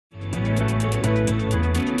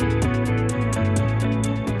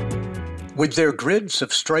With their grids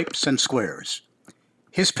of stripes and squares,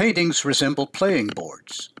 his paintings resemble playing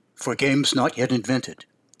boards for games not yet invented,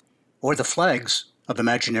 or the flags of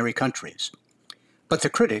imaginary countries. But the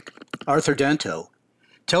critic, Arthur Danto,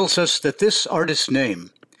 tells us that this artist's name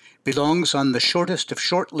belongs on the shortest of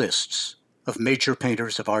short lists of major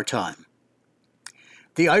painters of our time.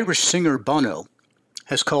 The Irish singer Bono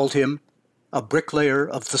has called him a bricklayer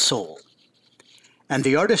of the soul. And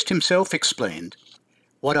the artist himself explained,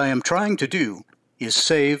 "What I am trying to do is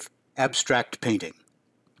save abstract painting."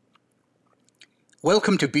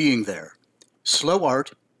 Welcome to Being There, Slow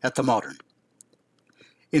Art at the Modern.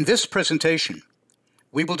 In this presentation,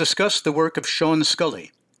 we will discuss the work of Sean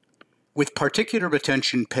Scully, with particular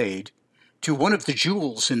attention paid to one of the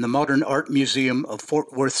jewels in the Modern Art Museum of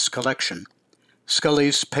Fort Worth's collection,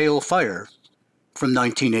 Scully's Pale Fire from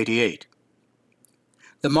 1988.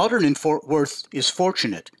 The Modern in Fort Worth is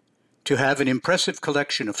fortunate to have an impressive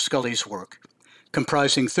collection of Scully's work,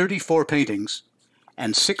 comprising 34 paintings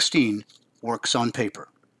and 16 works on paper.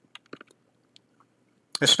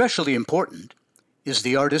 Especially important is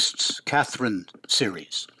the artist's Catherine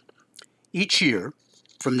series. Each year,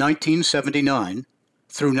 from 1979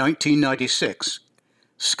 through 1996,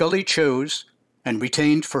 Scully chose and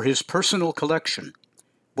retained for his personal collection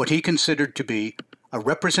what he considered to be a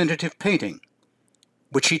representative painting,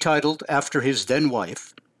 which he titled after his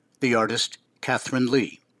then-wife, the artist Catherine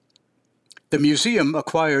Lee. The museum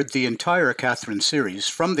acquired the entire Catherine series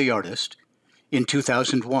from the artist in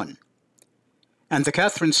 2001, and the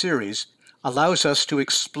Catherine series allows us to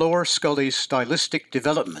explore Scully's stylistic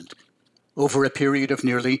development over a period of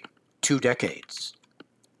nearly 2 decades.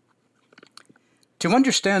 To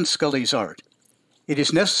understand Scully's art, it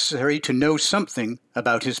is necessary to know something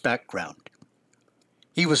about his background.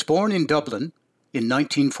 He was born in Dublin in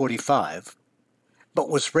 1945, but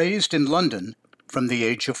was raised in London from the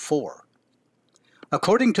age of 4.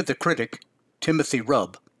 According to the critic Timothy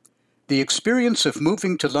Rubb, the experience of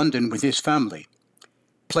moving to London with his family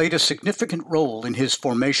played a significant role in his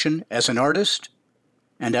formation as an artist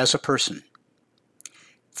and as a person.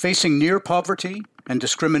 Facing near poverty and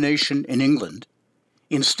discrimination in England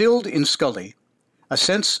instilled in Scully a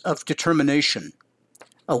sense of determination,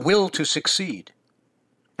 a will to succeed,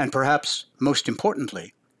 and perhaps most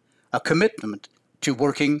importantly, a commitment to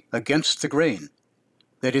working against the grain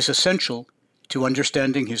that is essential to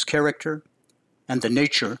understanding his character and the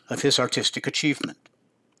nature of his artistic achievement.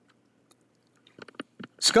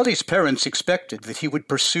 Scully's parents expected that he would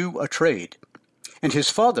pursue a trade, and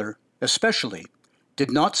his father, especially,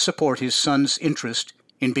 did not support his son's interest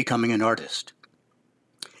in becoming an artist.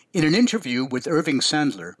 In an interview with Irving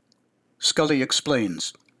Sandler, Scully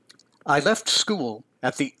explains, "I left school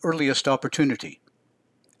at the earliest opportunity.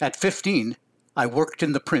 At 15, I worked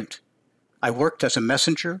in the print. I worked as a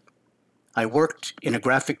messenger. I worked in a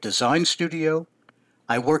graphic design studio.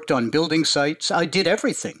 I worked on building sites. I did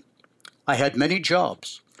everything. I had many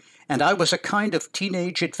jobs, and I was a kind of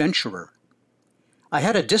teenage adventurer. I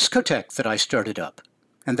had a discotheque that I started up,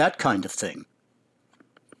 and that kind of thing."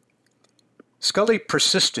 Scully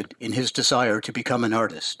persisted in his desire to become an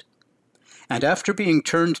artist, and after being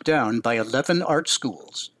turned down by 11 art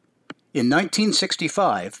schools, in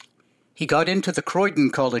 1965, he got into the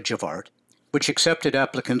Croydon College of Art, which accepted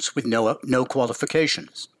applicants with no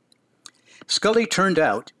qualifications. Scully turned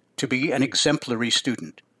out to be an exemplary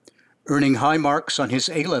student, earning high marks on his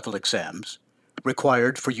A-level exams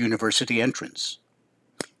required for university entrance.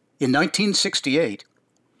 In 1968,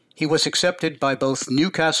 he was accepted by both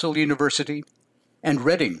Newcastle University and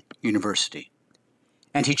Reading University,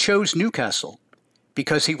 and he chose Newcastle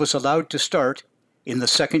because he was allowed to start in the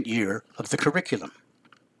second year of the curriculum.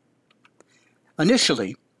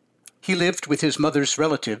 Initially, he lived with his mother's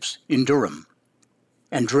relatives in Durham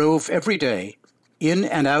and drove every day in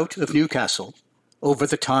and out of Newcastle over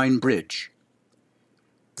the Tyne Bridge.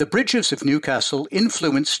 The bridges of Newcastle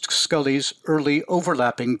influenced Scully's early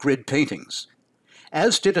overlapping grid paintings,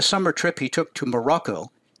 as did a summer trip he took to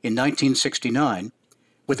Morocco in 1969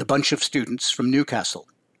 with a bunch of students from Newcastle.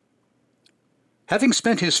 Having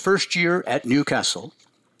spent his first year at Newcastle,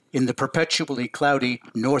 in the perpetually cloudy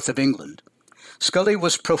north of England, Scully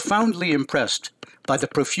was profoundly impressed by the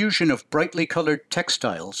profusion of brightly colored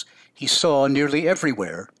textiles he saw nearly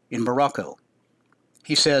everywhere in Morocco.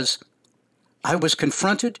 He says, "I was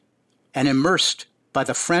confronted and immersed by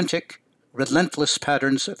the frantic, relentless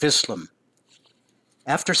patterns of Islam.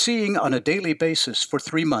 After seeing on a daily basis for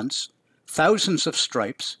 3 months thousands of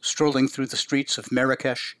stripes strolling through the streets of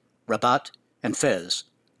Marrakesh, Rabat, and Fez,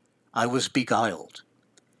 I was beguiled.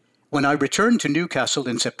 When I returned to Newcastle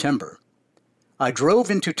in September, I drove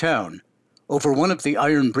into town over one of the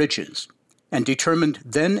iron bridges and determined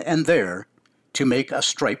then and there to make a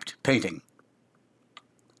striped painting.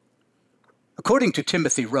 According to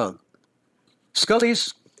Timothy Rugg, Scully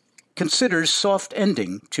considers Soft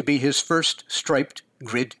Ending to be his first striped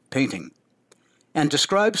grid painting, and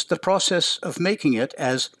describes the process of making it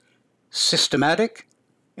as systematic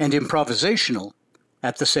and improvisational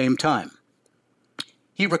at the same time.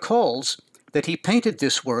 He recalls that he painted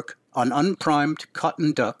this work on unprimed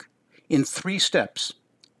cotton duck in 3 steps,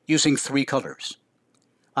 using 3 colors.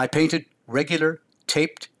 I painted regular,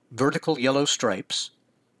 taped, vertical yellow stripes.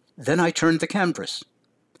 Then I turned the canvas.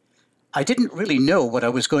 I didn't really know what I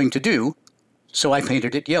was going to do, so I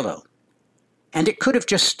painted it yellow. And it could have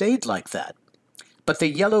just stayed like that. But the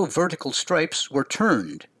yellow vertical stripes were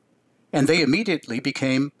turned, and they immediately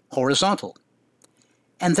became horizontal.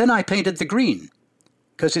 And then I painted the green,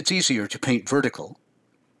 because it's easier to paint vertical.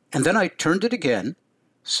 And then I turned it again,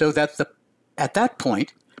 so that at that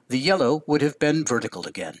point, the yellow would have been vertical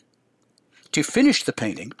again. To finish the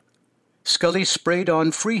painting, Scully sprayed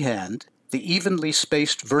on freehand the evenly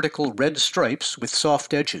spaced vertical red stripes with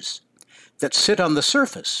soft edges that sit on the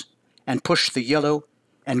surface and push the yellow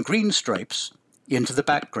and green stripes into the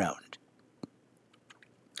background.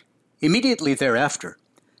 Immediately thereafter,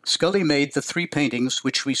 Scully made the 3 paintings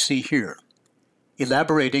which we see here,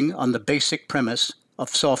 elaborating on the basic premise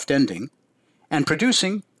of Soft Ending and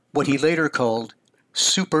producing what he later called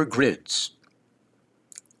super grids.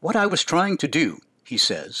 What I was trying to do, he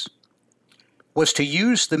says, was to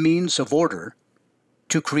use the means of order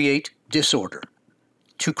to create disorder,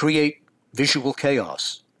 to create visual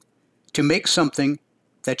chaos, to make something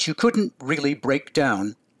that you couldn't really break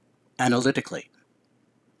down analytically.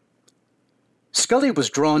 Scully was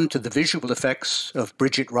drawn to the visual effects of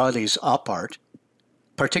Bridget Riley's op art,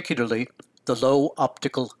 particularly the low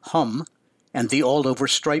optical hum and the all-over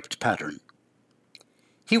striped pattern.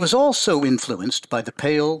 He was also influenced by the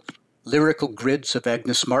pale, lyrical grids of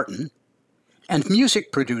Agnes Martin and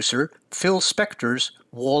music producer Phil Spector's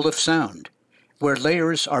Wall of Sound, where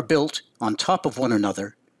layers are built on top of one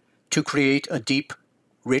another to create a deep,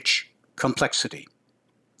 rich complexity.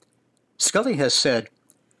 Scully has said,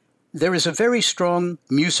 "There is a very strong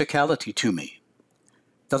musicality to me.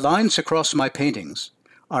 The lines across my paintings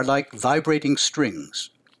are like vibrating strings.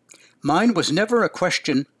 Mine was never a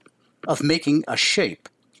question of making a shape.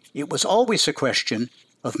 It was always a question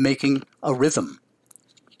of making a rhythm.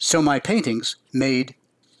 So my paintings made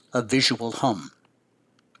a visual hum."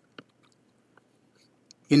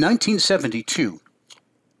 In 1972,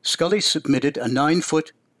 Scully submitted a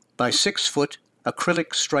 9-foot by 6-foot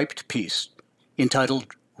acrylic striped piece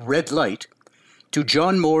entitled Red Light to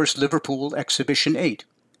John Moore's Liverpool Exhibition 8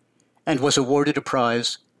 and was awarded a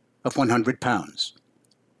prize of £100.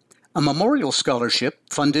 A memorial scholarship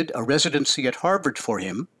funded a residency at Harvard for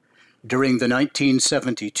him during the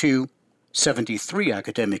 1972-73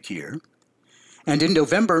 academic year, and in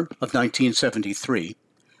November of 1973,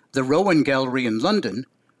 the Rowan Gallery in London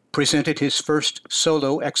presented his first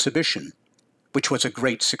solo exhibition, which was a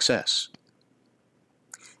great success.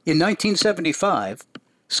 In 1975,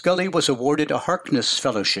 Scully was awarded a Harkness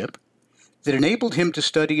Fellowship that enabled him to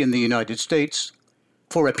study in the United States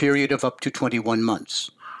for a period of up to 21 months.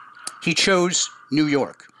 He chose New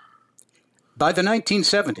York. By the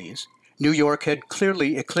 1970s, New York had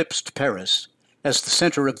clearly eclipsed Paris as the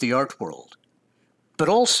center of the art world. But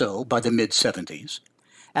also, by the mid-70s,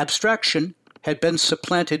 abstraction had been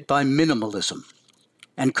supplanted by minimalism,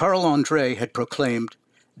 and Carl Andre had proclaimed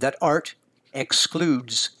that art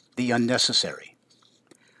excludes the unnecessary.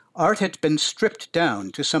 Art had been stripped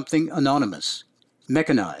down to something anonymous,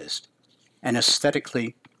 mechanized, and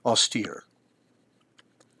aesthetically austere.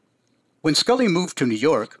 When Scully moved to New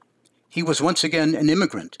York, he was once again an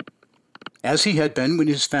immigrant, as he had been when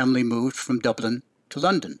his family moved from Dublin to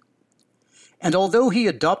London. And although he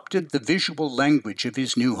adopted the visual language of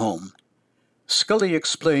his new home, Scully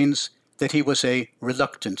explains that he was a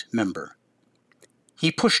reluctant member.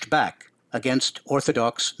 He pushed back against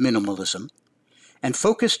orthodox minimalism and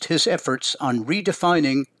focused his efforts on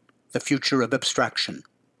redefining the future of abstraction.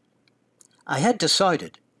 "I had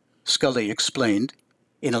decided," Scully explained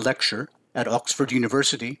in a lecture at Oxford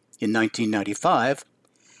University in 1995,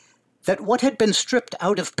 "that what had been stripped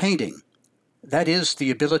out of painting, that is,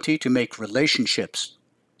 the ability to make relationships,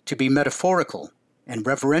 to be metaphorical and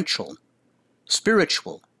reverential,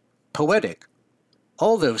 spiritual, poetic,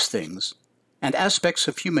 all those things, and aspects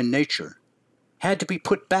of human nature, had to be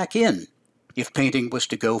put back in if painting was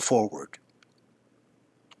to go forward."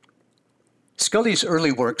 Scully's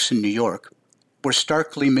early works in New York were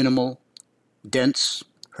starkly minimal, dense,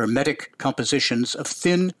 hermetic compositions of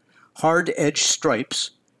thin, hard-edged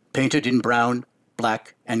stripes painted in brown,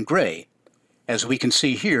 black, and gray, as we can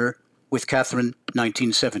see here with Catherine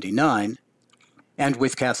 1979 and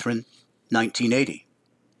with Catherine 1980.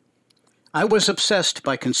 I was obsessed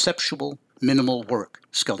by conceptual, minimal work,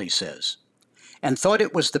 Scully says, and thought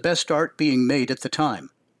it was the best art being made at the time,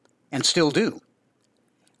 and still do.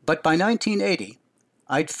 But by 1980,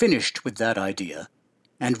 I'd finished with that idea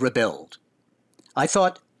and rebelled. I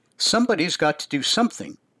thought, somebody's got to do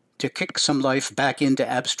something to kick some life back into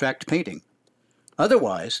abstract painting.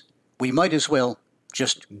 Otherwise, we might as well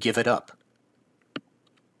just give it up.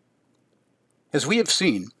 As we have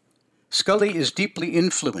seen, Scully is deeply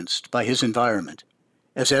influenced by his environment,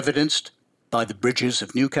 as evidenced by the bridges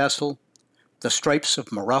of Newcastle, the stripes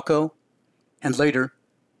of Morocco, and later,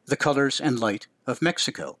 the colors and light of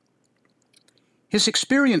Mexico. His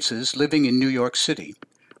experiences living in New York City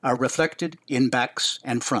are reflected in backs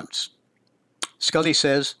and fronts. Scully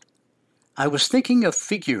says, "I was thinking of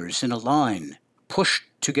figures in a line, pushed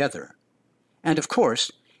together. And of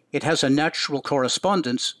course, it has a natural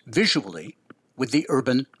correspondence visually with the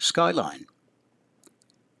urban skyline."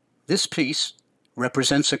 This piece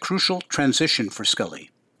represents a crucial transition for Scully.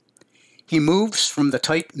 He moves from the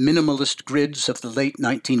tight minimalist grids of the late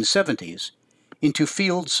 1970s into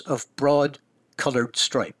fields of broad, colored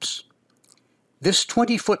stripes. This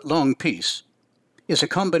 20-foot-long piece is a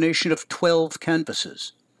combination of 12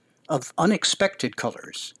 canvases of unexpected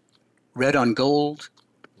colors: red on gold,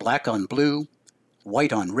 black on blue,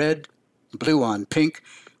 white on red, blue on pink,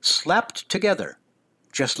 slapped together,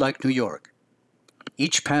 just like New York.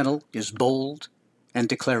 Each panel is bold and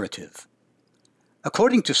declarative.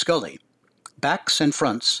 According to Scully, backs and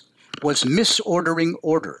fronts was misordering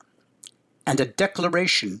order and a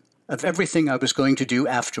declaration of everything I was going to do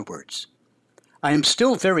afterwards. I am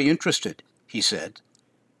still very interested, he said,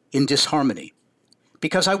 in disharmony,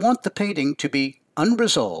 because I want the painting to be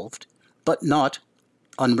unresolved, but not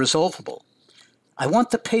unresolvable. I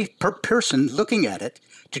want the person looking at it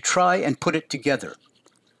to try and put it together.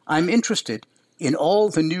 I'm interested in all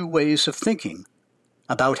the new ways of thinking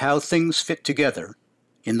about how things fit together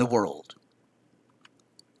in the world.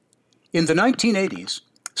 In the 1980s,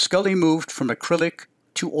 Scully moved from acrylic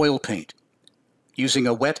to oil paint, using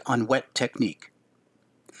a wet-on-wet technique.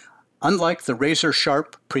 Unlike the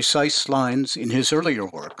razor-sharp, precise lines in his earlier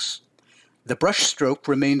works, the brushstroke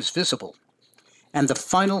remains visible, and the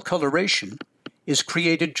final coloration is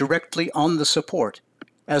created directly on the support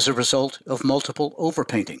as a result of multiple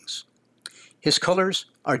overpaintings. His colors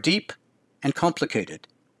are deep and complicated,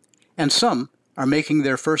 and some are making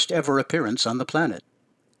their first ever appearance on the planet.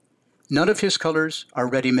 None of his colors are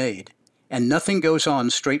ready-made, and nothing goes on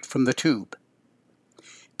straight from the tube.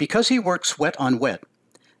 Because he works wet on wet,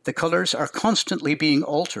 the colors are constantly being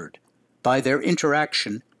altered by their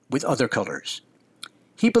interaction with other colors.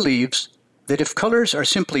 He believes that if colors are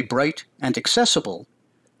simply bright and accessible,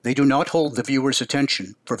 they do not hold the viewer's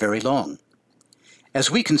attention for very long. As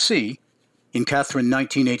we can see, in Catherine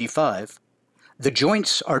 1985, the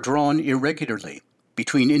joints are drawn irregularly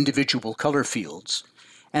between individual color fields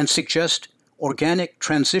and suggest organic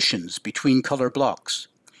transitions between color blocks,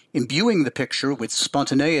 imbuing the picture with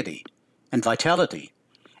spontaneity and vitality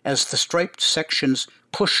as the striped sections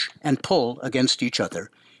push and pull against each other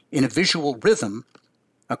in a visual rhythm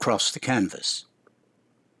across the canvas.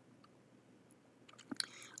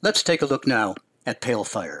 Let's take a look now at Pale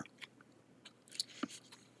Fire.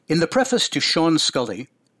 In the preface to Sean Scully,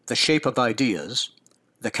 The Shape of Ideas,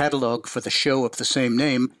 the catalog for the show of the same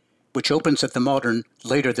name, which opens at the Modern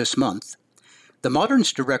later this month, the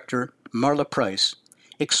Modern's director, Marla Price,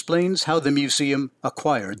 explains how the museum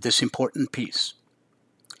acquired this important piece.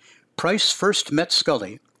 Price first met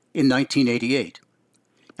Scully in 1988,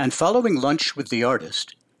 and following lunch with the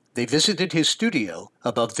artist, they visited his studio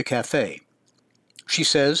above the cafe. She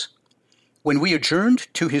says, "When we adjourned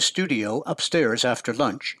to his studio upstairs after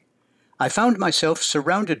lunch, I found myself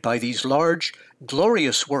surrounded by these large,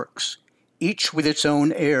 glorious works, each with its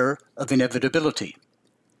own air of inevitability.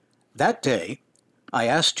 That day, I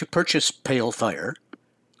asked to purchase Pale Fire,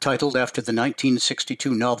 titled after the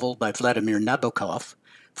 1962 novel by Vladimir Nabokov,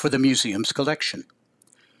 for the museum's collection.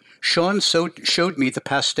 Sean showed me the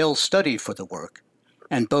pastel study for the work,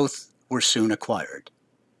 and both were soon acquired."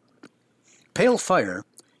 Pale Fire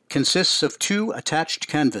consists of 2 attached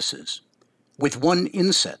canvases, with 1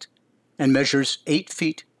 inset, and measures 8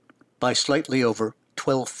 feet by slightly over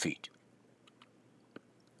 12 feet.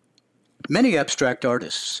 Many abstract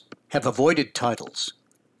artists have avoided titles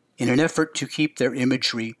in an effort to keep their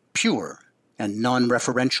imagery pure and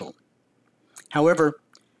non-referential. However,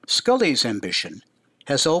 Scully's ambition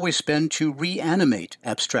has always been to reanimate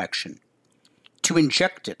abstraction, to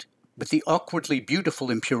inject it with the awkwardly beautiful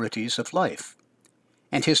impurities of life,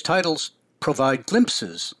 and his titles provide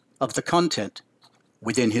glimpses of the content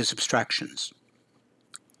within his abstractions.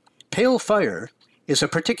 Pale Fire is a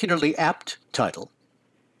particularly apt title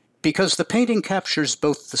because the painting captures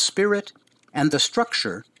both the spirit and the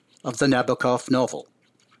structure of the Nabokov novel.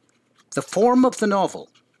 The form of the novel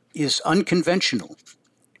is unconventional,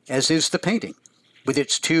 as is the painting, with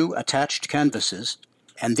its two attached canvases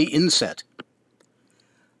and the inset.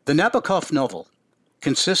 The Nabokov novel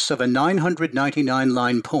consists of a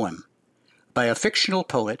 999-line poem by a fictional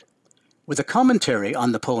poet with a commentary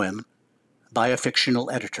on the poem by a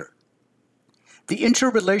fictional editor. The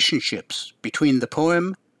interrelationships between the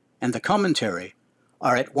poem and the commentary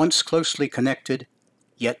are at once closely connected,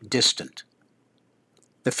 yet distant.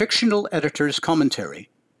 The fictional editor's commentary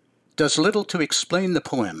does little to explain the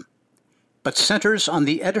poem, but centers on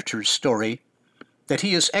the editor's story that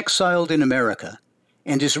he is exiled in America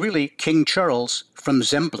and is really King Charles from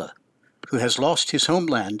Zembla, who has lost his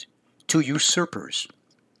homeland to usurpers.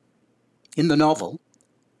 In the novel,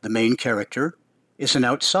 the main character is an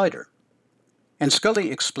outsider, and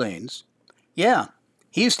Scully explains, "Yeah,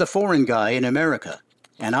 he's the foreign guy in America,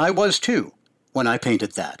 and I was too when I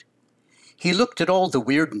painted that. He looked at all the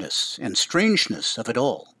weirdness and strangeness of it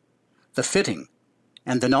all, the fitting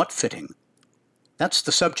and the not fitting. That's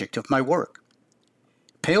the subject of my work.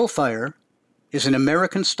 Pale Fire is an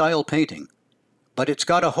American-style painting, but it's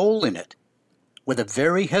got a hole in it, with a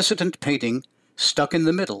very hesitant painting stuck in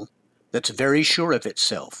the middle that's very sure of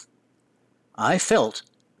itself. I felt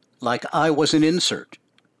like I was an insert."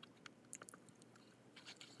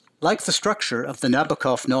 Like the structure of the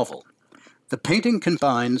Nabokov novel, the painting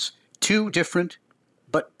combines two different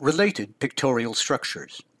but related pictorial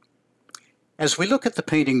structures. As we look at the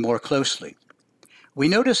painting more closely, we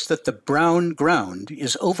notice that the brown ground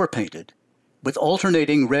is overpainted with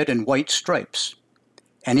alternating red and white stripes,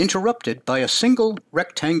 and interrupted by a single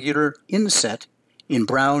rectangular inset in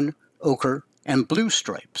brown, ochre, and blue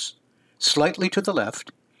stripes, slightly to the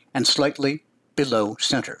left and slightly below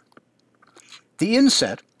center. The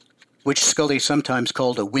inset, which Scully sometimes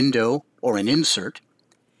called a window or an insert,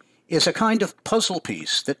 is a kind of puzzle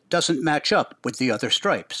piece that doesn't match up with the other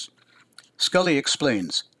stripes. Scully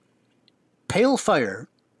explains, "Pale Fire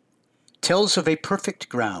tells of a perfect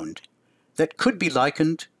ground that could be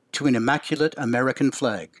likened to an immaculate American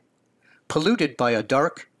flag, polluted by a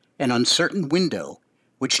dark and uncertain window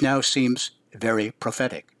which now seems very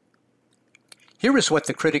prophetic." Here is what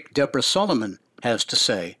the critic Deborah Solomon has to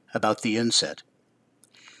say about the inset.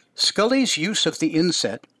 Scully's use of the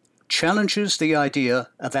inset challenges the idea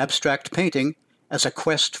of abstract painting as a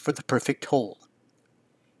quest for the perfect whole.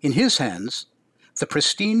 In his hands, the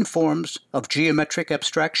pristine forms of geometric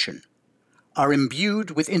abstraction are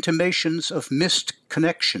imbued with intimations of missed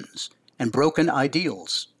connections and broken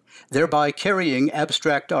ideals, thereby carrying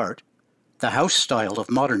abstract art, the house style of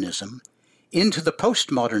modernism, into the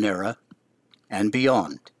postmodern era and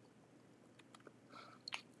beyond.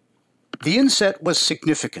 The inset was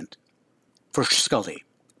significant for Scully,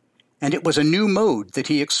 and it was a new mode that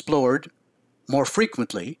he explored more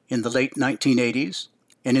frequently in the late 1980s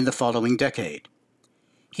and in the following decade.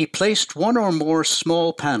 He placed one or more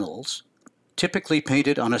small panels, typically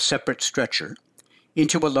painted on a separate stretcher,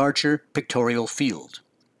 into a larger pictorial field.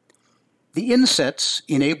 The insets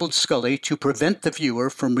enabled Scully to prevent the viewer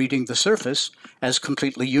from reading the surface as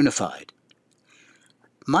completely unified.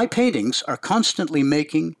 "My paintings are constantly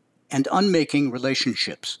making and unmaking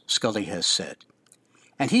relationships," Scully has said,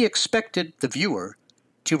 and he expected the viewer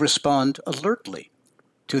to respond alertly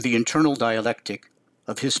to the internal dialectic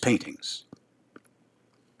of his paintings.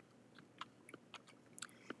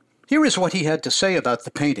 Here is what he had to say about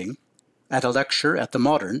the painting at a lecture at the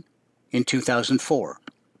Modern in 2004.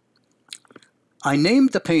 "I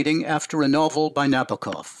named the painting after a novel by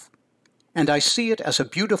Nabokov, and I see it as a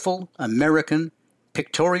beautiful American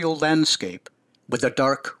pictorial landscape with a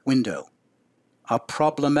dark window, a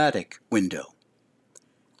problematic window.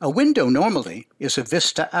 A window normally is a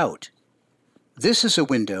vista out. This is a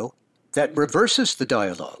window that reverses the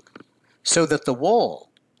dialogue, so that the wall,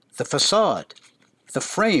 the facade, the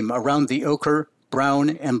frame around the ochre, brown,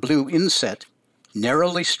 and blue inset,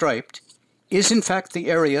 narrowly striped, is in fact the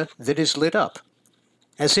area that is lit up,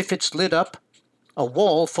 as if it's lit up a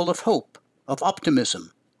wall full of hope, of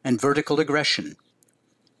optimism, and vertical aggression.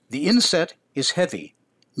 The inset is heavy,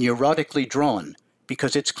 neurotically drawn,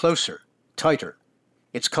 because it's closer, tighter.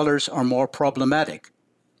 Its colors are more problematic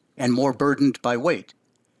and more burdened by weight.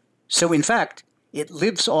 So in fact, it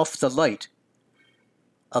lives off the light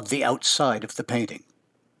of the outside of the painting."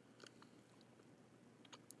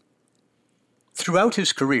 Throughout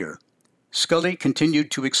his career, Scully continued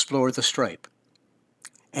to explore the stripe.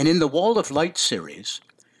 And in the Wall of Light series,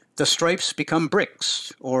 the stripes become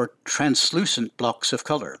bricks or translucent blocks of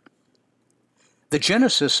color. The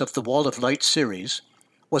genesis of the Wall of Light series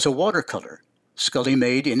was a watercolor Scully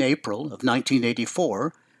made in April of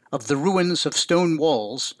 1984 of the ruins of stone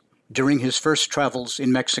walls during his first travels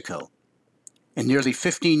in Mexico. And nearly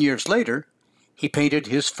 15 years later, he painted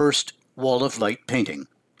his first Wall of Light painting.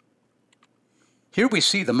 Here we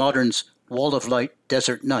see the modern's Wall of Light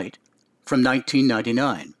Desert Night from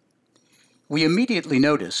 1999. We immediately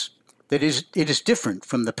notice that it is different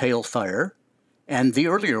from the Pale Fire and the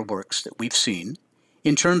earlier works that we've seen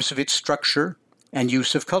in terms of its structure and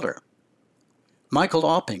use of color. Michael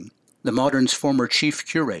Opping, the modern's former chief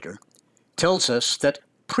curator, tells us that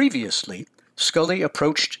previously Scully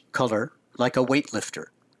approached color like a weightlifter,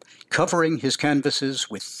 covering his canvases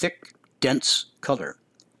with thick, dense color.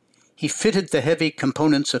 He fitted the heavy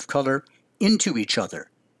components of color into each other,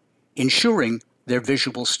 ensuring their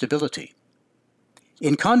visual stability.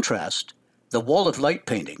 In contrast, the Wall of Light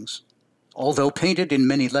paintings, although painted in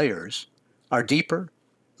many layers, are deeper,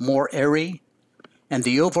 more airy, and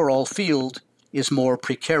the overall field is more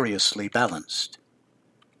precariously balanced.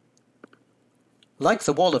 Like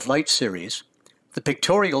the Wall of Light series, the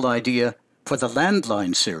pictorial idea for the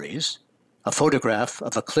Landline series, a photograph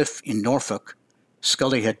of a cliff in Norfolk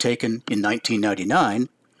Scully had taken in 1999,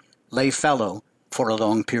 lay fallow for a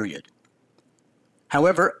long period.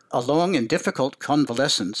 However, a long and difficult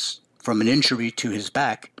convalescence from an injury to his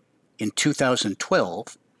back in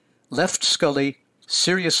 2012 left Scully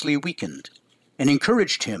seriously weakened and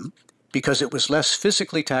encouraged him, because it was less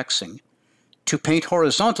physically taxing, to paint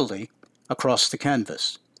horizontally across the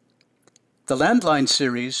canvas. The Landline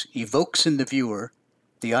series evokes in the viewer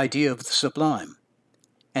the idea of the sublime,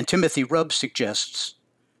 and Timothy Rubb suggests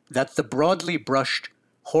that the broadly brushed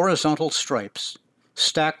horizontal stripes,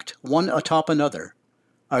 stacked one atop another,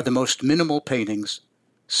 are the most minimal paintings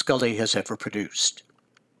Scully has ever produced.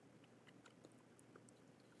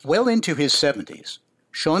 Well into his 70s,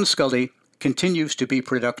 Sean Scully continues to be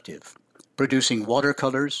productive, producing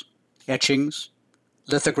watercolors, etchings,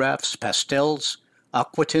 lithographs, pastels,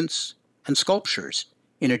 aquatints, and sculptures,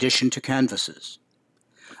 in addition to canvases.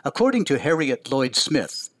 According to Harriet Lloyd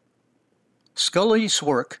Smith, Scully's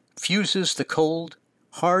work fuses the cold,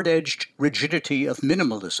 hard-edged rigidity of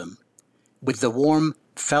minimalism with the warm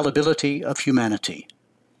fallibility of humanity,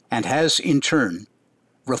 and has, in turn,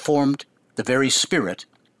 reformed the very spirit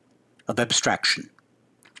of abstraction.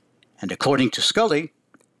 And according to Scully,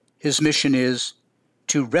 his mission is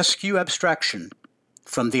to rescue abstraction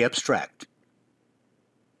from the abstract.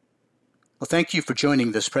 Well, thank you for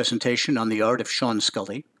joining this presentation on the art of Sean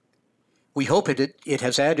Scully. We hope it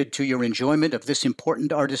has added to your enjoyment of this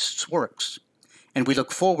important artist's works, and we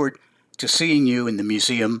look forward to seeing you in the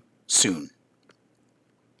museum soon.